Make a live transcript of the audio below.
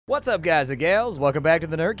What's up, guys and gals? Welcome back to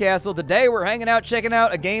the Nerd Castle. Today we're hanging out, checking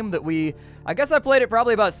out a game that I guess I played it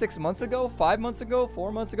probably about 6 months ago, 5 months ago,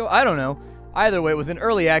 4 months ago, I don't know. Either way, it was in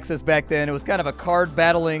early access back then. It was kind of a card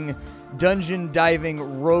battling, dungeon diving,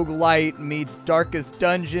 roguelite meets Darkest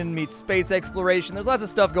Dungeon meets space exploration. There's lots of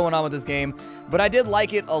stuff going on with this game, but I did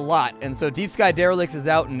like it a lot. And so Deep Sky Derelicts is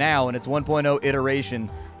out now in its 1.0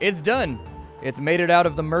 iteration. It's done. It's made it out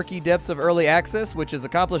of the murky depths of early access, which is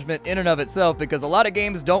an accomplishment in and of itself because a lot of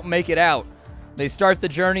games don't make it out. They start the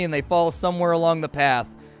journey and they fall somewhere along the path,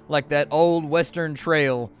 like that old western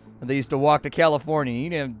trail they used to walk to California. You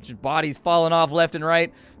know, just bodies falling off left and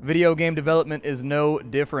right. Video game development is no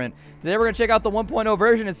different. Today we're going to check out the 1.0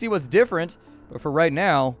 version and see what's different, but for right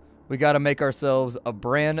now, we got to make ourselves a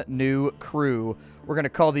brand new crew. We're going to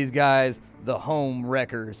call these guys the Home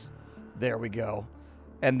Wreckers. There we go.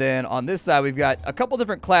 And then on this side, we've got a couple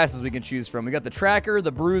different classes we can choose from. We got the Tracker,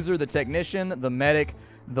 the Bruiser, the Technician, the Medic,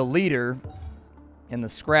 the Leader, and the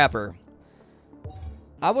Scrapper.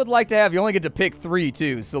 I would like to have, you only get to pick 3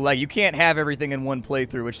 too, so like you can't have everything in one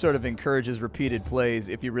playthrough, which sort of encourages repeated plays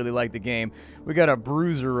if you really like the game. We got a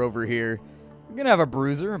Bruiser over here. We're gonna have a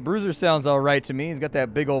Bruiser. A Bruiser sounds alright to me. He's got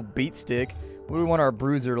that big old beat stick. What do we want our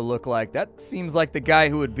Bruiser to look like? That seems like the guy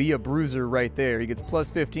who would be a Bruiser right there. He gets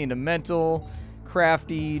plus 15 to mental.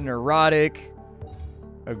 Crafty, neurotic,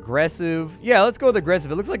 aggressive. Yeah, let's go with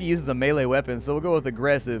aggressive. It looks like he uses a melee weapon, so we'll go with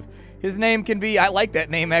aggressive. His name can be, I like that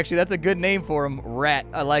name actually. That's a good name for him. Rat.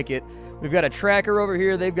 I like it. We've got a Tracker over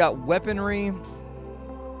here. They've got weaponry.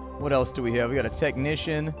 What else do we have? We got a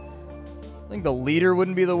Technician. I think the Leader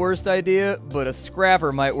wouldn't be the worst idea, but a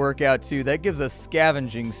Scrapper might work out too. That gives us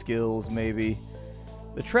scavenging skills maybe.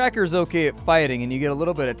 The Tracker's okay at fighting, and you get a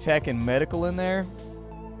little bit of tech and medical in there.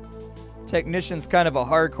 Technician's kind of a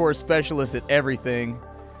hardcore specialist at everything.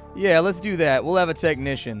 Yeah, let's do that. We'll have a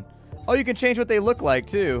Technician. Oh, you can change what they look like,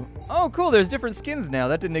 too. Oh, cool. There's different skins now.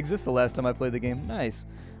 That didn't exist the last time I played the game. Nice.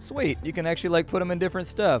 Sweet. You can actually, like, put them in different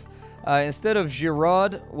stuff. Instead of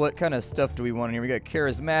Giraud, what kind of stuff do we want in here? We got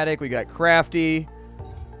Charismatic. We got Crafty.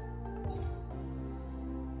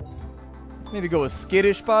 Let's maybe go with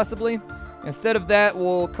Skittish, possibly. Instead of that,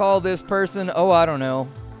 we'll call this person, oh, I don't know,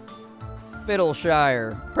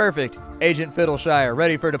 Fiddleshire. Perfect. Agent Fiddleshire,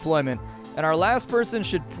 ready for deployment. And our last person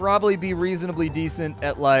should probably be reasonably decent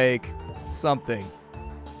at, like, something.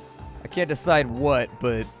 I can't decide what,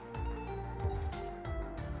 but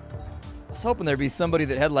I was hoping there'd be somebody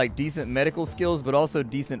that had, like, decent medical skills, but also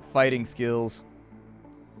decent fighting skills.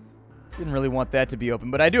 Didn't really want that to be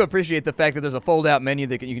open, but I do appreciate the fact that there's a fold-out menu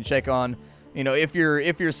that you can check on. You know, if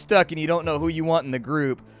you're stuck and you don't know who you want in the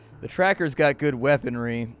group. The Tracker's got good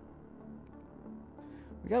weaponry.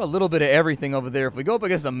 We got a little bit of everything over there. If we go up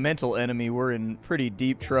against a mental enemy, we're in pretty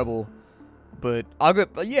deep trouble. But I'll go,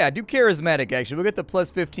 yeah, do Charismatic, actually. We'll get the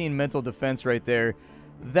plus 15 mental defense right there.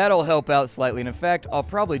 That'll help out slightly. And in fact, I'll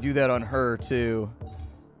probably do that on her, too.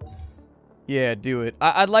 Yeah, do it.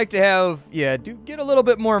 I'd like to have, yeah, get a little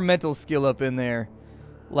bit more mental skill up in there.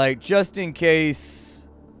 Like, just in case.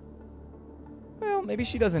 Well, maybe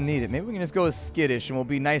she doesn't need it. Maybe we can just go with Skittish and we'll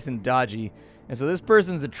be nice and dodgy. And so this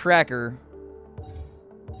person's a Tracker.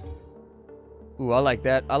 Ooh, I like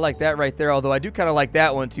that. I like that right there. Although I do kind of like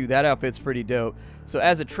that one too. That outfit's pretty dope. So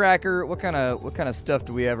as a Tracker, what kind of stuff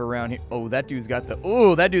do we have around here? Oh, that dude's got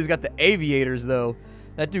the aviators though.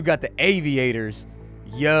 That dude got the aviators.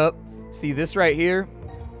 Yup. See this right here?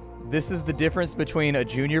 This is the difference between a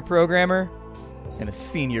junior programmer and a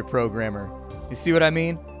senior programmer. You see what I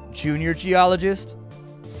mean? Junior geologist,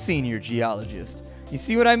 senior geologist. You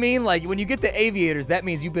see what I mean? Like, when you get the aviators, that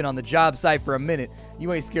means you've been on the job site for a minute.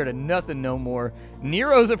 You ain't scared of nothing no more.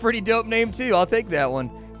 Nero's a pretty dope name, too. I'll take that one.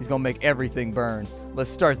 He's gonna make everything burn. Let's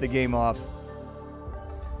start the game off.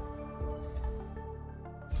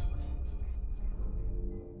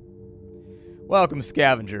 Welcome,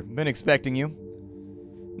 Scavenger. Been expecting you.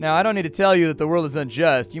 Now, I don't need to tell you that the world is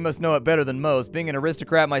unjust. You must know it better than most. Being an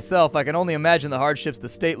aristocrat myself, I can only imagine the hardships the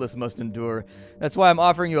stateless must endure. That's why I'm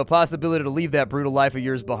offering you a possibility to leave that brutal life of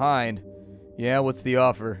yours behind. Yeah, what's the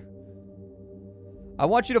offer? I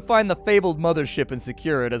want you to find the fabled mothership and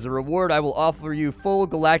secure it. As a reward, I will offer you full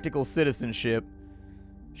galactical citizenship.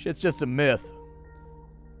 Shit's just a myth.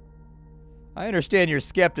 I understand your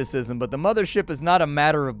skepticism, but the mothership is not a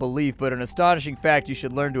matter of belief, but an astonishing fact you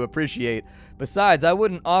should learn to appreciate. Besides, I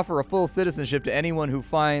wouldn't offer a full citizenship to anyone who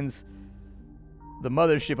finds the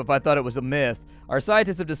mothership if I thought it was a myth. Our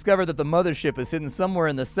scientists have discovered that the mothership is hidden somewhere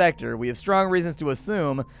in the sector. We have strong reasons to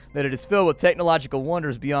assume that it is filled with technological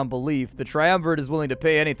wonders beyond belief. The Triumvirate is willing to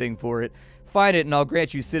pay anything for it. Find it and I'll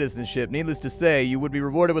grant you citizenship. Needless to say, you would be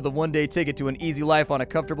rewarded with a one-day ticket to an easy life on a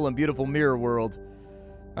comfortable and beautiful mirror world.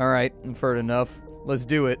 Alright, I've heard enough. Let's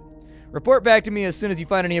do it. Report back to me as soon as you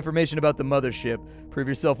find any information about the mothership. Prove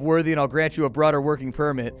yourself worthy and I'll grant you a broader working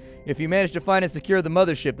permit. If you manage to find and secure the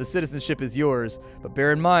mothership, the citizenship is yours. But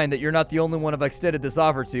bear in mind that you're not the only one I've extended this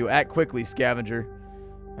offer to. Act quickly, scavenger.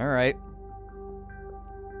 Alright.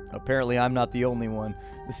 Apparently I'm not the only one.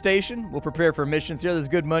 The station, we'll prepare for missions here. There's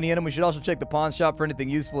good money in them. We should also check the pawn shop for anything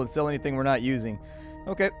useful and sell anything we're not using.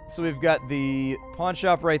 Okay, so we've got the pawn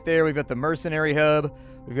shop right there. We've got the mercenary hub.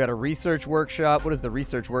 We've got a research workshop. What does the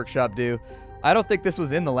research workshop do? I don't think this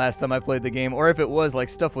was in the last time I played the game, or if it was, like,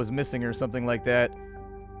 stuff was missing or something like that.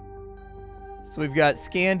 So we've got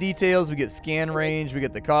scan details, we get scan range, we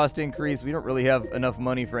get the cost increase. We don't really have enough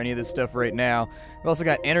money for any of this stuff right now. We've also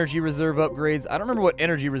got energy reserve upgrades. I don't remember what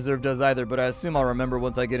energy reserve does either, but I assume I'll remember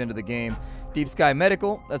once I get into the game. Deep Sky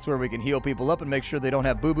Medical, that's where we can heal people up and make sure they don't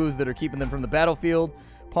have boo-boos that are keeping them from the battlefield.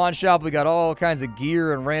 Pawn shop, we got all kinds of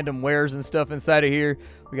gear and random wares and stuff inside of here.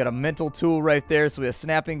 We got a mental tool right there, so we have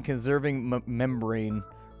snapping, conserving,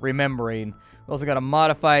 remembering. We also got a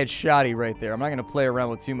modified shoddy right there. I'm not going to play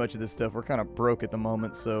around with too much of this stuff. We're kind of broke at the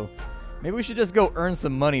moment, so maybe we should just go earn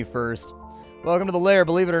some money first. Welcome to the lair.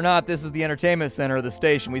 Believe it or not, this is the entertainment center of the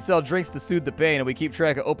station. We sell drinks to soothe the pain, and we keep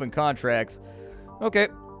track of open contracts. Okay,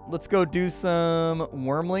 let's go do some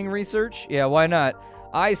wormling research. Yeah, why not?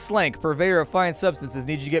 I, Slank, purveyor of fine substances,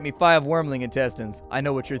 need you to get me 5 wormling intestines. I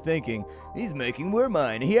know what you're thinking. He's making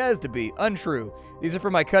wormine. He has to be. Untrue. These are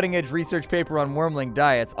for my cutting-edge research paper on wormling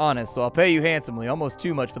diets. Honest, so I'll pay you handsomely. Almost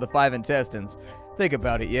too much for the 5 intestines. Think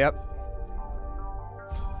about it, yep.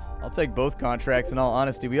 I'll take both contracts in all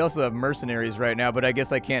honesty. We also have mercenaries right now, but I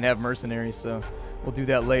guess I can't have mercenaries, so we'll do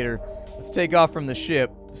that later. Let's take off from the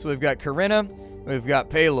ship. So we've got Corinna, we've got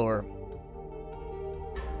Paylor.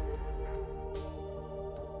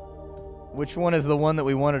 Which one is the one that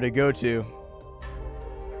we wanted to go to?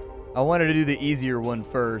 I wanted to do the easier one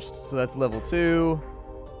first. So that's level 2.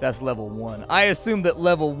 That's level 1. I assume that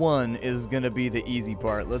level 1 is going to be the easy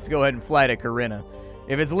part. Let's go ahead and fly to Corinna.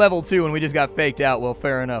 If it's level 2 and we just got faked out, well,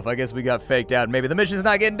 fair enough. I guess we got faked out. Maybe the mission's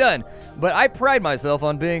not getting done. But I pride myself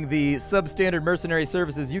on being the substandard mercenary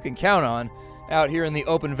services you can count on out here in the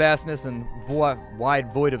open vastness and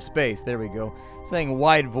wide void of space. There we go. Saying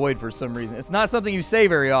wide void for some reason. It's not something you say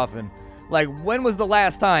very often. Like, when was the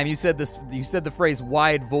last time you said this? You said the phrase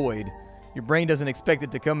wide void. Your brain doesn't expect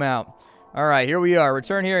it to come out. All right, here we are.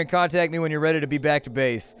 Return here and contact me when you're ready to be back to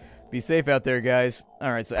base. Be safe out there, guys.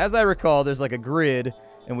 All right, so as I recall, there's like a grid,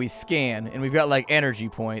 and we scan, and we've got like energy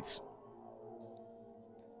points.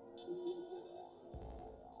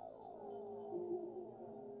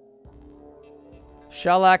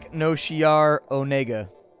 Shalak no Shiar Onega.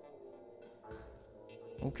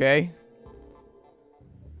 Okay.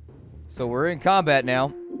 So we're in combat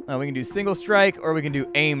now. We can do single strike or we can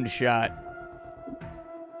do aimed shot.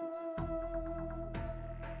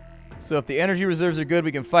 So if the energy reserves are good,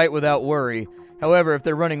 we can fight without worry. However, if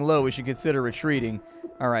they're running low, we should consider retreating.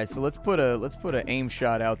 All right, so let's put a aim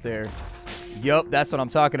shot out there. Yup, that's what I'm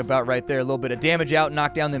talking about right there. A little bit of damage out,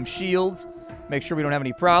 knock down them shields. Make sure we don't have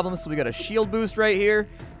any problems. So we got a shield boost right here.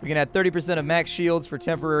 We can add 30% of max shields for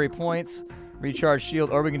temporary points. Recharge shield,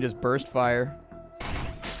 or we can just burst fire.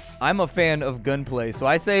 I'm a fan of gunplay, so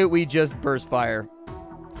I say we just burst fire.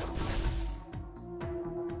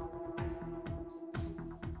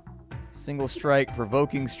 Single strike,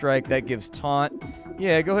 provoking strike, that gives taunt.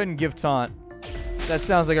 Yeah, go ahead and give taunt. That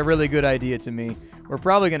sounds like a really good idea to me. We're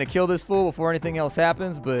probably going to kill this fool before anything else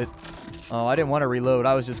happens, but... Oh, I didn't want to reload.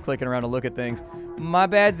 I was just clicking around to look at things. My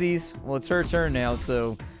badsies. Well, it's her turn now,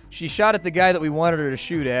 so... She shot at the guy that we wanted her to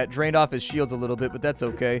shoot at, drained off his shields a little bit, but that's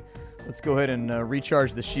okay. Let's go ahead and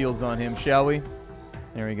recharge the shields on him, shall we?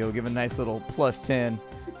 There we go. Give a nice little +10.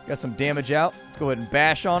 Got some damage out. Let's go ahead and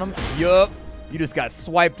bash on him. Yup. You just got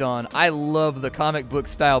swiped on. I love the comic book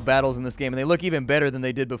style battles in this game, and they look even better than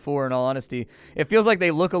they did before, in all honesty. It feels like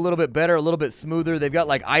they look a little bit better, a little bit smoother. They've got,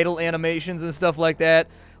 like, idle animations and stuff like that.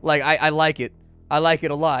 Like, I like it. I like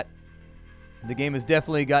it a lot. The game has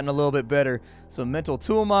definitely gotten a little bit better. Some mental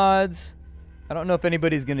tool mods. I don't know if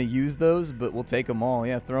anybody's going to use those, but we'll take them all.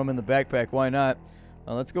 Yeah, throw them in the backpack. Why not?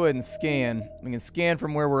 Let's go ahead and scan. We can scan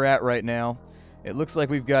from where we're at right now. It looks like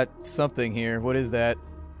we've got something here. What is that?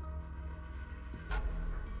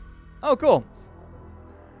 Oh, cool.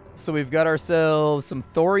 So we've got ourselves some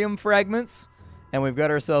thorium fragments, and we've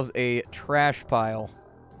got ourselves a trash pile.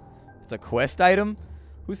 It's a quest item?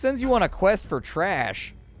 Who sends you on a quest for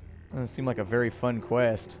trash? Doesn't seem like a very fun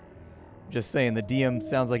quest. Just saying, the DM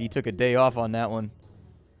sounds like he took a day off on that one.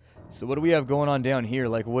 So what do we have going on down here?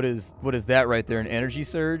 Like, what is that right there? An energy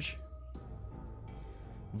surge?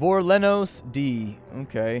 Vorlenos D.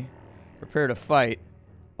 Okay. Prepare to fight.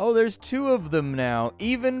 Oh, there's 2 of them now.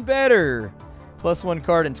 Even better. +1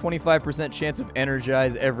 card and 25% chance of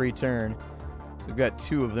energize every turn. So we've got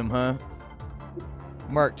 2 of them, huh?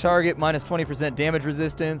 Mark target, minus 20% damage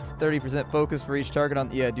resistance, 30% focus for each target on...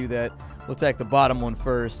 Yeah, do that. We'll attack the bottom one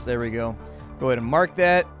first. There we go. Go ahead and mark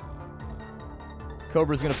that.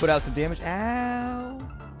 Cobra's going to put out some damage. Ow.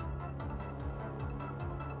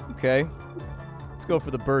 Okay. Let's go for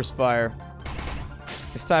the burst fire.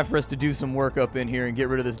 It's time for us to do some work up in here and get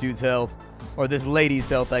rid of this dude's health. Or this lady's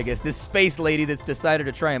health, I guess. This space lady that's decided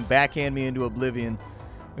to try and backhand me into oblivion.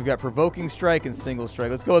 We've got Provoking Strike and Single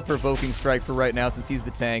Strike. Let's go with Provoking Strike for right now since he's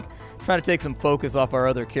the tank. Trying to take some focus off our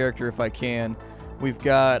other character if I can. We've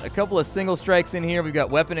got a couple of Single Strikes in here. We've got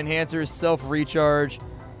Weapon Enhancers, Self-Recharge.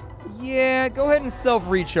 Yeah, go ahead and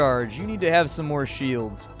Self-Recharge. You need to have some more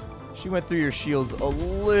shields. She went through your shields a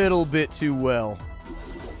little bit too well.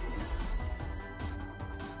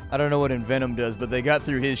 I don't know what Envenom does, but they got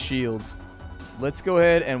through his shields. Let's go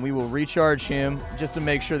ahead and we will recharge him just to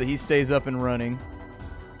make sure that he stays up and running.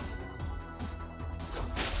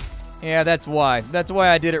 Yeah, that's why. That's why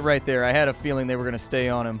I did it right there. I had a feeling they were going to stay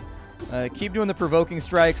on him. Keep doing the Provoking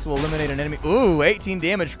Strikes. We'll eliminate an enemy. Ooh, 18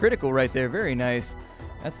 damage critical right there. Very nice.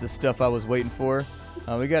 That's the stuff I was waiting for.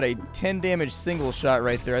 We got a 10 damage single shot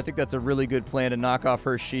right there. I think that's a really good plan to knock off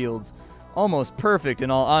her shields. Almost perfect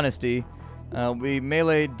in all honesty. We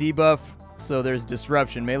melee debuff, so there's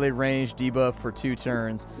disruption. Melee range debuff for 2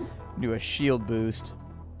 turns. Do a shield boost.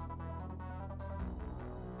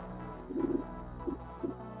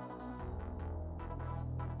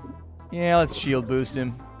 Yeah, let's shield boost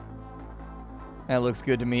him. That looks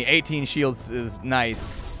good to me. 18 shields is nice.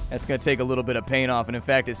 That's going to take a little bit of pain off, and in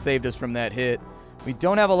fact, it saved us from that hit. We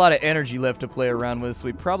don't have a lot of energy left to play around with, so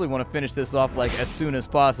we probably want to finish this off like as soon as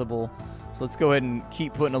possible. So let's go ahead and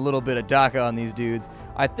keep putting a little bit of DACA on these dudes.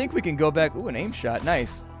 I think we can go back. Ooh, an aim shot.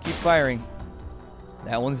 Nice. Keep firing.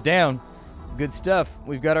 That one's down. Good stuff.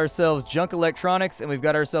 We've got ourselves Junk Electronics, and we've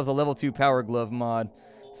got ourselves a level 2 Power Glove mod.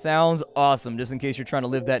 Sounds awesome, just in case you're trying to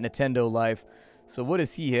live that Nintendo life. So what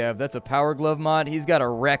does he have? That's a Power Glove mod. He's got a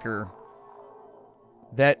Wrecker.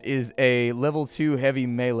 That is a level 2 heavy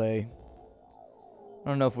melee. I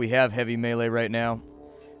don't know if we have heavy melee right now.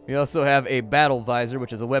 We also have a Battle Visor,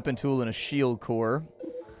 which is a weapon tool and a shield core.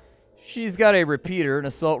 She's got a Repeater, an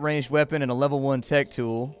assault ranged weapon, and a level 1 tech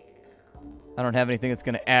tool. I don't have anything that's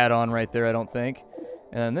going to add on right there, I don't think.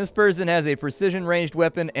 And this person has a precision ranged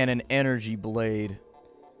weapon and an energy blade.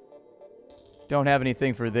 Don't have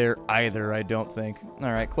anything for there either, I don't think.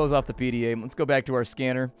 All right, close off the PDA. Let's go back to our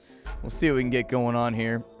scanner. We'll see what we can get going on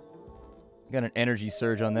here. Got an energy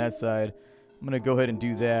surge on that side. I'm going to go ahead and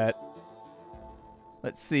do that.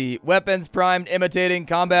 Let's see. Weapons primed, imitating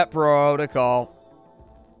combat protocol.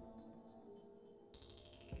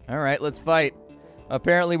 All right, let's fight.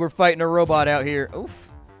 Apparently, we're fighting a robot out here. Oof.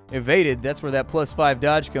 Evaded. That's where that +5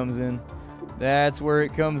 dodge comes in. That's where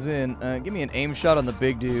it comes in. Give me an aim shot on the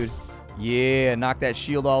big dude. Yeah, knock that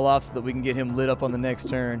shield all off so that we can get him lit up on the next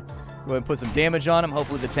turn. Go ahead and put some damage on him.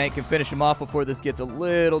 Hopefully the tank can finish him off before this gets a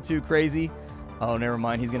little too crazy. Oh, never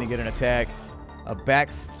mind. He's going to get an attack.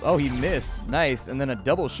 Oh, he missed. Nice. And then a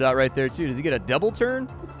double shot right there, too. Does he get a double turn?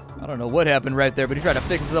 I don't know what happened right there, but he tried to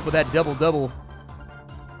fix us up with that double-double.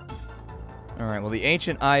 All right, well, the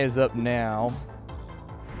Ancient Eye is up now.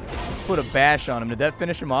 Let's put a bash on him. Did that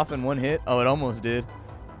finish him off in one hit? Oh, it almost did.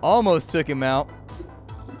 Almost took him out.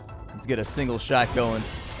 Let's get a single shot going.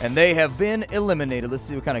 And they have been eliminated. Let's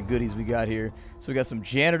see what kind of goodies we got here. So we got some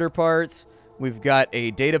janitor parts. We've got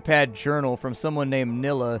a datapad journal from someone named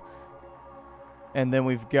Nilla. And then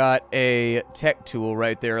we've got a tech tool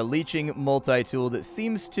right there, a leeching multi-tool that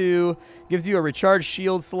seems to gives you a recharge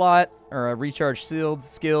shield slot or a recharge shield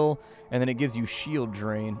skill, and then it gives you shield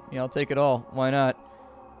drain. Yeah, I'll take it all. Why not?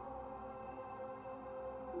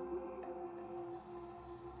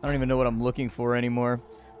 I don't even know what I'm looking for anymore.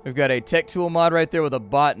 We've got a tech tool mod right there with a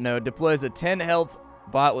bot node. Deploys a 10 health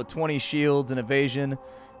bot with 20 shields and evasion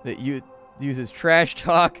that uses trash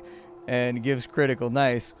talk and gives critical.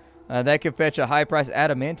 Nice. That could fetch a high price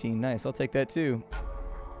adamantine. Nice. I'll take that too.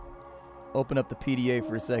 Open up the PDA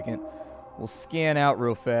for a second. We'll scan out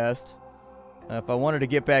real fast. If I wanted to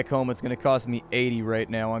get back home, it's going to cost me 80 right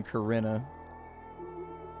now on Corinna.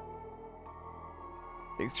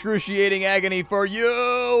 Excruciating agony for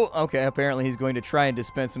you! Okay, apparently he's going to try and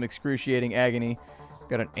dispense some excruciating agony.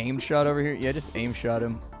 Got an aim shot over here? Yeah, just aim shot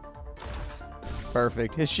him.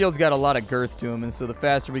 Perfect. His shield's got a lot of girth to him, and so the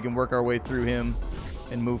faster we can work our way through him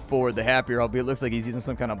and move forward, the happier I'll be. It looks like he's using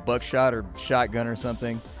some kind of buckshot or shotgun or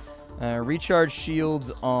something. Recharge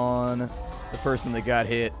shields on the person that got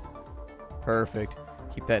hit. Perfect.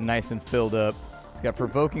 Keep that nice and filled up. He's got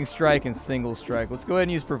Provoking Strike and Single Strike. Let's go ahead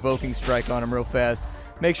and use Provoking Strike on him real fast.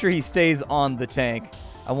 Make sure he stays on the tank.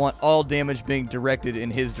 I want all damage being directed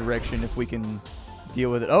in his direction if we can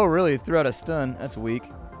deal with it. Oh, really? Threw out a stun. That's weak.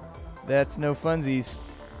 That's no funsies.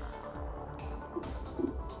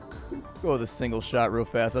 Go with a single shot real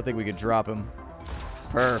fast. I think we could drop him.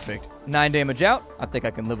 Perfect. 9 damage out. I think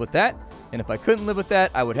I can live with that. And if I couldn't live with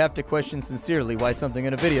that, I would have to question sincerely why something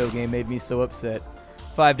in a video game made me so upset.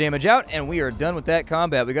 5 damage out, and we are done with that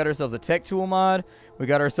combat. We got ourselves a tech tool mod. We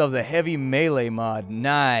got ourselves a heavy melee mod.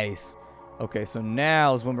 Nice. Okay, so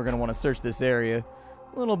now is when we're going to want to search this area.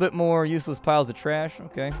 A little bit more useless piles of trash.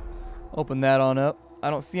 Okay. Open that on up. I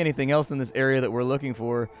don't see anything else in this area that we're looking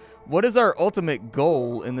for. What is our ultimate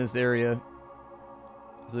goal in this area?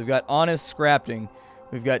 So we've got honest scrapping.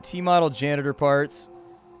 We've got T-model janitor parts.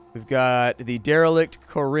 We've got the derelict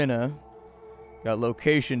Corinna. Got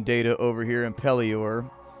location data over here in Pellior.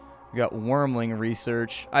 We got wormling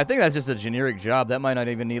research. I think that's just a generic job. That might not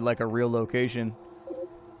even need like a real location.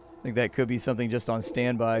 I think that could be something just on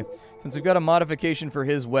standby. Since we've got a modification for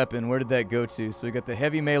his weapon, where did that go to? So we got the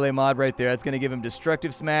heavy melee mod right there. That's going to give him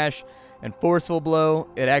destructive smash and forceful blow.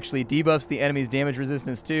 It actually debuffs the enemy's damage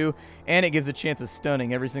resistance too, and it gives a chance of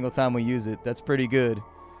stunning every single time we use it. That's pretty good.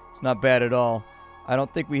 It's not bad at all. I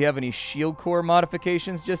don't think we have any shield core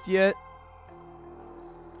modifications just yet.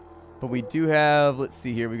 But we do have, let's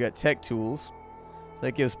see here, we got tech tools. So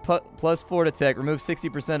that gives +4 to tech, removes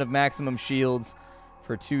 60% of maximum shields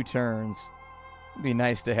for 2 turns. It'd be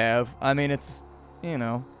nice to have. I mean, it's, you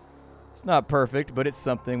know, it's not perfect, but it's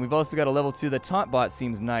something. We've also got a level 2. The taunt bot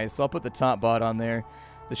seems nice, so I'll put the taunt bot on there.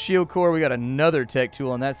 The shield core, we got another tech tool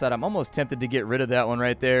on that side. I'm almost tempted to get rid of that one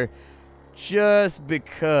right there, just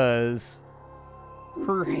because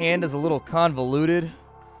her hand is a little convoluted.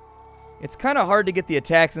 It's kind of hard to get the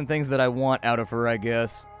attacks and things that I want out of her, I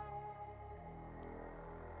guess.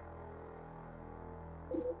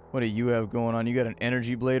 What do you have going on? You got an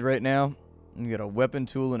energy blade right now. You got a weapon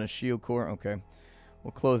tool and a shield core. Okay.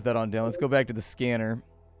 We'll close that on down. Let's go back to the scanner.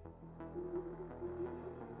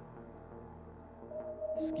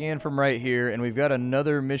 Scan from right here, and we've got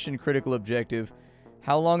another mission critical objective.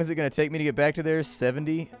 How long is it going to take me to get back to there?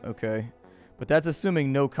 70? Okay. But that's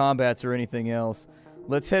assuming no combats or anything else.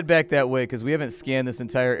 Let's head back that way, because we haven't scanned this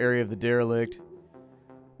entire area of the derelict.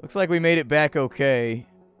 Looks like we made it back okay.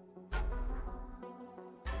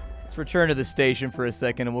 Let's return to the station for a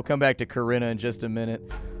second, and we'll come back to Corinna in just a minute.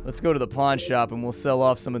 Let's go to the pawn shop, and we'll sell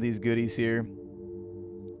off some of these goodies here.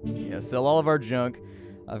 Yeah, sell all of our junk.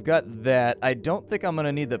 I've got that. I don't think I'm going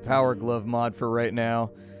to need the power glove mod for right now.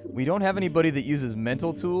 We don't have anybody that uses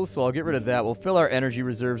mental tools, so I'll get rid of that. We'll fill our energy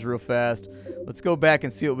reserves real fast. Let's go back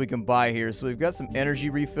and see what we can buy here. So we've got some energy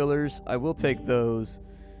refillers. I will take those.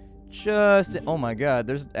 Just, oh my god,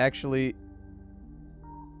 there's actually...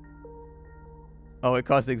 Oh, it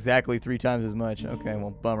costs exactly 3 times as much. Okay,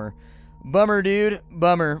 well, bummer. Bummer, dude.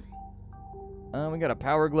 Bummer. We got a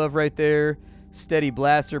power glove right there. Steady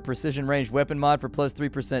blaster, precision ranged weapon mod for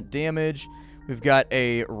 +3% damage. We've got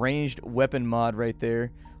a ranged weapon mod right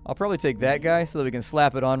there. I'll probably take that guy so that we can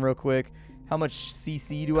slap it on real quick. How much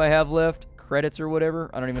CC do I have left? Credits or whatever?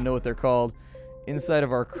 I don't even know what they're called. Inside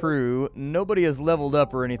of our crew, nobody has leveled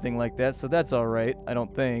up or anything like that, so that's alright, I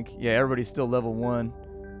don't think. Yeah, everybody's still level 1.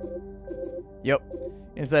 Yep.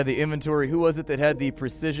 Inside the inventory, who was it that had the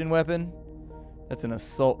precision weapon? That's an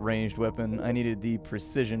assault ranged weapon. I needed the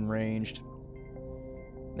precision ranged.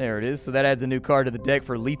 There it is. So that adds a new card to the deck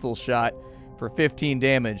for lethal shot for 15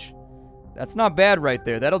 damage. That's not bad right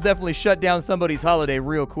there. That'll definitely shut down somebody's holiday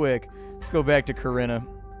real quick. Let's go back to Corinna.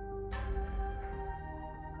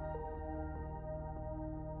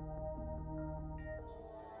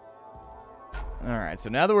 Alright, so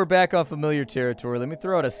now that we're back on familiar territory, let me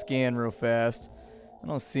throw out a scan real fast. I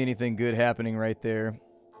don't see anything good happening right there.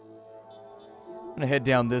 I'm going to head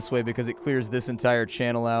down this way because it clears this entire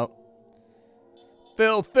channel out.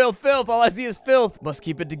 Filth, filth, filth! All I see is filth! Must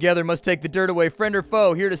keep it together, must take the dirt away. Friend or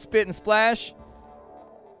foe, here to spit and splash?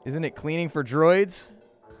 Isn't it cleaning for droids?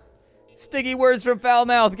 Sticky words from foul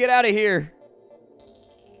mouth, get out of here!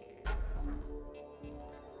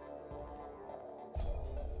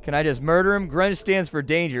 Can I just murder him? Grunge stands for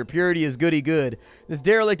danger. Purity is goody good. This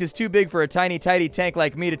derelict is too big for a tiny, tidy tank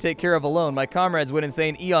like me to take care of alone. My comrades went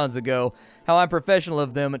insane eons ago. How unprofessional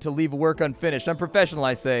of them to leave work unfinished. Unprofessional,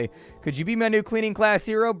 I say. Could you be my new cleaning class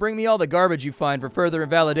hero? Bring me all the garbage you find for further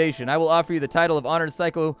invalidation. I will offer you the title of Honored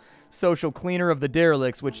Psycho-Social Cleaner of the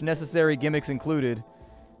Derelicts, which necessary gimmicks included.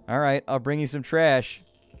 Alright, I'll bring you some trash.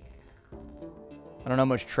 I don't know how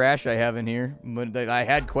much trash I have in here, but I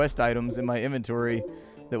had quest items in my inventory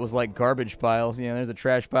that was like garbage piles. Yeah, there's a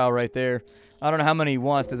trash pile right there. I don't know how many he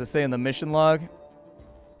wants. Does it say in the mission log?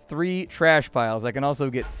 3 trash piles. I can also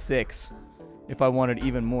get 6 if I wanted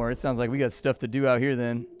even more. It sounds like we got stuff to do out here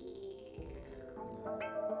then.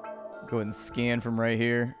 Go ahead and scan from right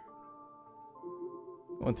here.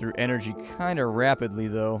 Going through energy kind of rapidly,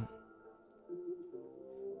 though.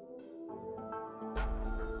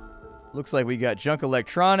 Looks like we got junk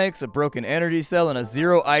electronics, a broken energy cell, and a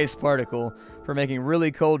 0 ice particle for making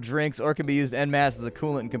really cold drinks, or can be used en masse as a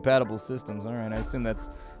coolant in compatible systems. All right, I assume that's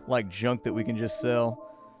like junk that we can just sell.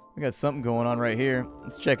 We got something going on right here.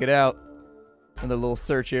 Let's check it out. Another little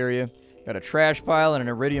search area. Got a trash pile and an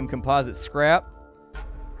iridium composite scrap.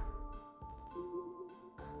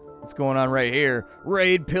 What's going on right here?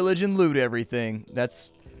 Raid, pillage, and loot everything.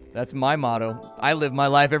 That's my motto. I live my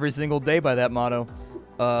life every single day by that motto.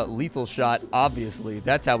 Lethal shot, obviously.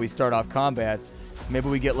 That's how we start off combats. Maybe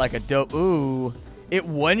we get like a dope. Ooh, it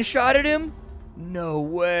one-shotted him? No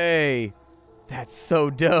way. That's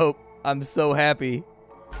so dope. I'm so happy.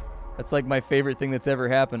 That's like my favorite thing that's ever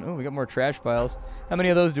happened. Oh, we got more trash piles. How many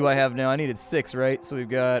of those do I have now? I needed 6, right? So we've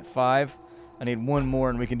got 5. I need 1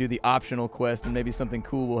 more, and we can do the optional quest, and maybe something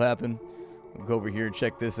cool will happen. We'll go over here and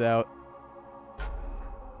check this out.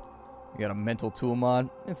 We got a mental tool mod.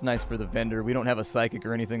 It's nice for the vendor. We don't have a psychic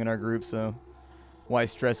or anything in our group, so why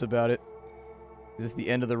stress about it? Is this the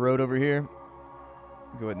end of the road over here?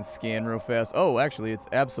 Go ahead and scan real fast. Oh, actually, it's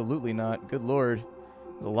absolutely not. Good lord.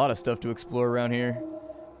 There's a lot of stuff to explore around here.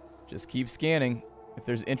 Just keep scanning. If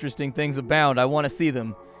there's interesting things abound, I want to see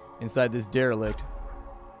them inside this derelict.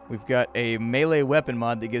 We've got a melee weapon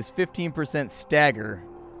mod that gives 15% stagger.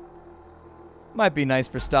 Might be nice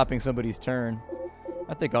for stopping somebody's turn.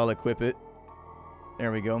 I think I'll equip it.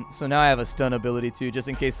 There we go. So now I have a stun ability too, just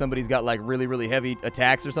in case somebody's got like really, really heavy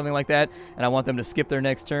attacks or something like that, and I want them to skip their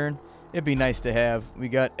next turn. It'd be nice to have. We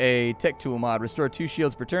got a tech tool mod. Restore 2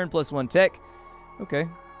 shields per turn plus 1 tech. Okay.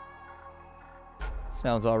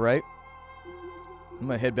 Sounds alright. I'm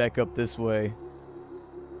going to head back up this way.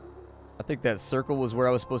 I think that circle was where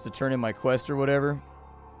I was supposed to turn in my quest or whatever.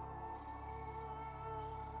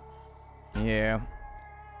 Yeah.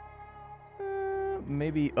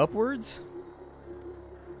 Maybe upwards?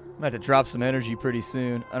 I'm going to have to drop some energy pretty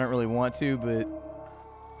soon. I don't really want to, but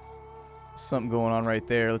something going on right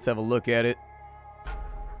there. Let's have a look at it.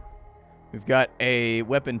 We've got a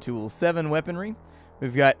weapon tool, 7 weaponry.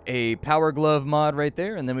 We've got a power glove mod right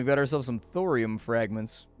there, and then we've got ourselves some thorium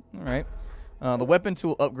fragments. All right. The weapon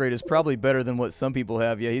tool upgrade is probably better than what some people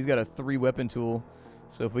have. Yeah, he's got a 3 weapon tool.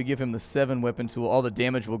 So if we give him the 7 weapon tool, all the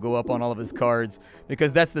damage will go up on all of his cards,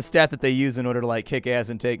 because that's the stat that they use in order to like kick ass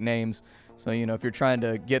and take names. So, you know, if you're trying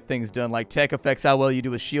to get things done, like tech affects how well you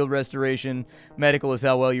do with shield restoration, medical is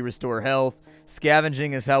how well you restore health,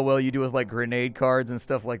 scavenging is how well you do with like grenade cards and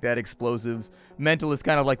stuff like that, explosives. Mental is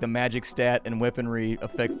kind of like the magic stat, and weaponry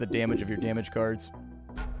affects the damage of your damage cards.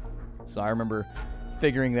 So I remember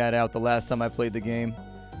figuring that out the last time I played the game.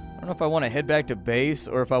 I don't know if I want to head back to base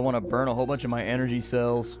or if I want to burn a whole bunch of my energy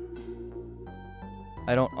cells.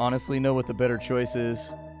 I don't honestly know what the better choice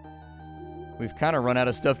is. We've kind of run out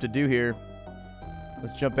of stuff to do here.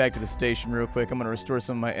 Let's jump back to the station real quick. I'm going to restore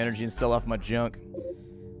some of my energy and sell off my junk.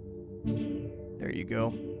 There you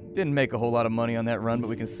go. Didn't make a whole lot of money on that run, but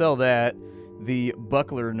we can sell that. The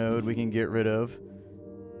buckler node we can get rid of.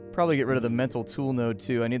 Probably get rid of the mental tool node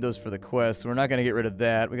too. I need those for the quest, so we're not going to get rid of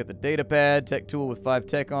that. We got the data pad, tech tool with 5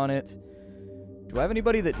 tech on it. Do I have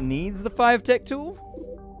anybody that needs the 5 tech tool?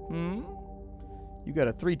 You got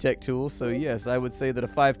a 3 tech tool, so yes, I would say that a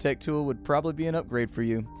 5 tech tool would probably be an upgrade for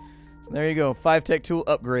you. So there you go, 5 tech tool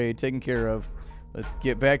upgrade taken care of. Let's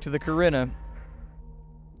get back to the Corinna.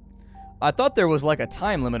 I thought there was like a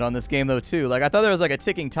time limit on this game though too. Like I thought there was like a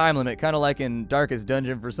ticking time limit, kind of like in Darkest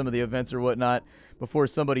Dungeon for some of the events or whatnot, before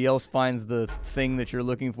somebody else finds the thing that you're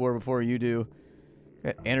looking for before you do.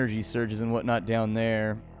 Got energy surges and whatnot down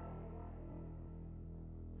there.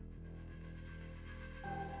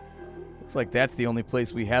 Looks like that's the only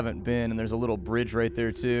place we haven't been, and there's a little bridge right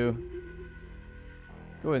there too.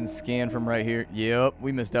 Go ahead and scan from right here. Yep,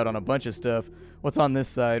 we missed out on a bunch of stuff. What's on this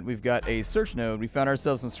side? We've got a search node. We found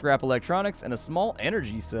ourselves some scrap electronics and a small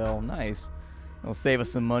energy cell. Nice. It'll save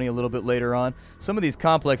us some money a little bit later on. Some of these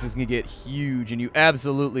complexes can get huge, and you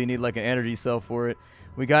absolutely need like an energy cell for it.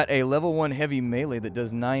 We got a level 1 heavy melee that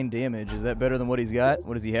does 9 damage. Is that better than what he's got?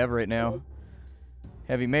 What does he have right now?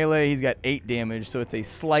 Heavy melee, he's got 8 damage, so it's a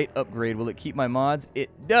slight upgrade. Will it keep my mods? It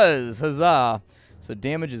does. Huzzah. So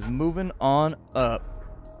damage is moving on up.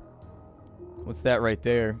 What's that right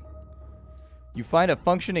there? You find a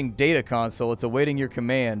functioning data console. It's awaiting your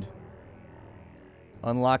command.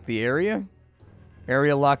 Unlock the area?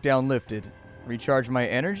 Area lockdown lifted. Recharge my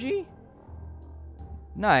energy?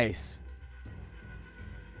 Nice.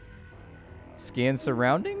 Scan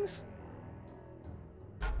surroundings?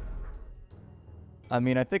 I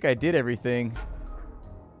mean, I think I did everything.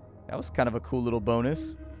 That was kind of a cool little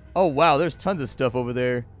bonus. Oh, wow, there's tons of stuff over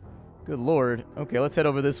there. Good lord. Okay, let's head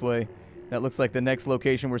over this way. That looks like the next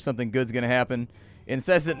location where something good's gonna happen.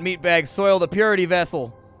 Incessant meatbag soil the purity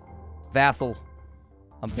vessel. Vassal.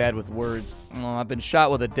 I'm bad with words. Oh, I've been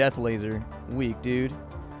shot with a death laser. Weak, dude.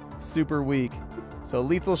 Super weak. So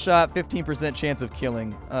lethal shot, 15% chance of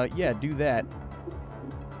killing. Yeah, do that.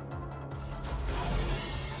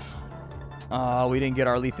 Oh, we didn't get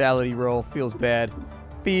our lethality roll. Feels bad.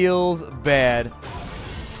 Feels bad.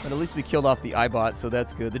 But at least we killed off the Eyebot, so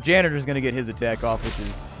that's good. The janitor's going to get his attack off, which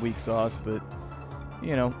is weak sauce, but,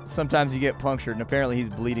 you know, sometimes you get punctured, and apparently he's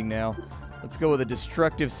bleeding now. Let's go with a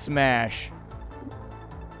destructive smash.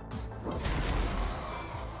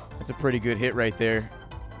 That's a pretty good hit right there.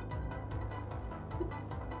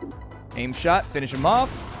 Aim shot, finish him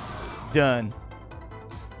off. Done.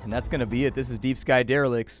 And that's going to be it. This is Deep Sky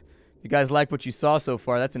Derelicts. If you guys like what you saw so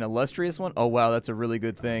far, that's an illustrious one. Oh, wow, that's a really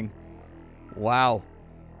good thing. Wow.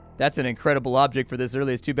 That's an incredible object for this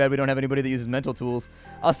early. It's too bad we don't have anybody that uses mental tools.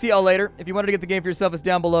 I'll see y'all later. If you wanted to get the game for yourself, it's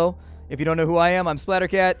down below. If you don't know who I am, I'm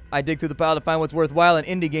Splattercat. I dig through the pile to find what's worthwhile in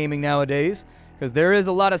indie gaming nowadays, because there is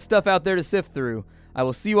a lot of stuff out there to sift through. I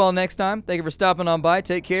will see you all next time. Thank you for stopping on by.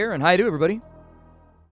 Take care, and hi-do, everybody.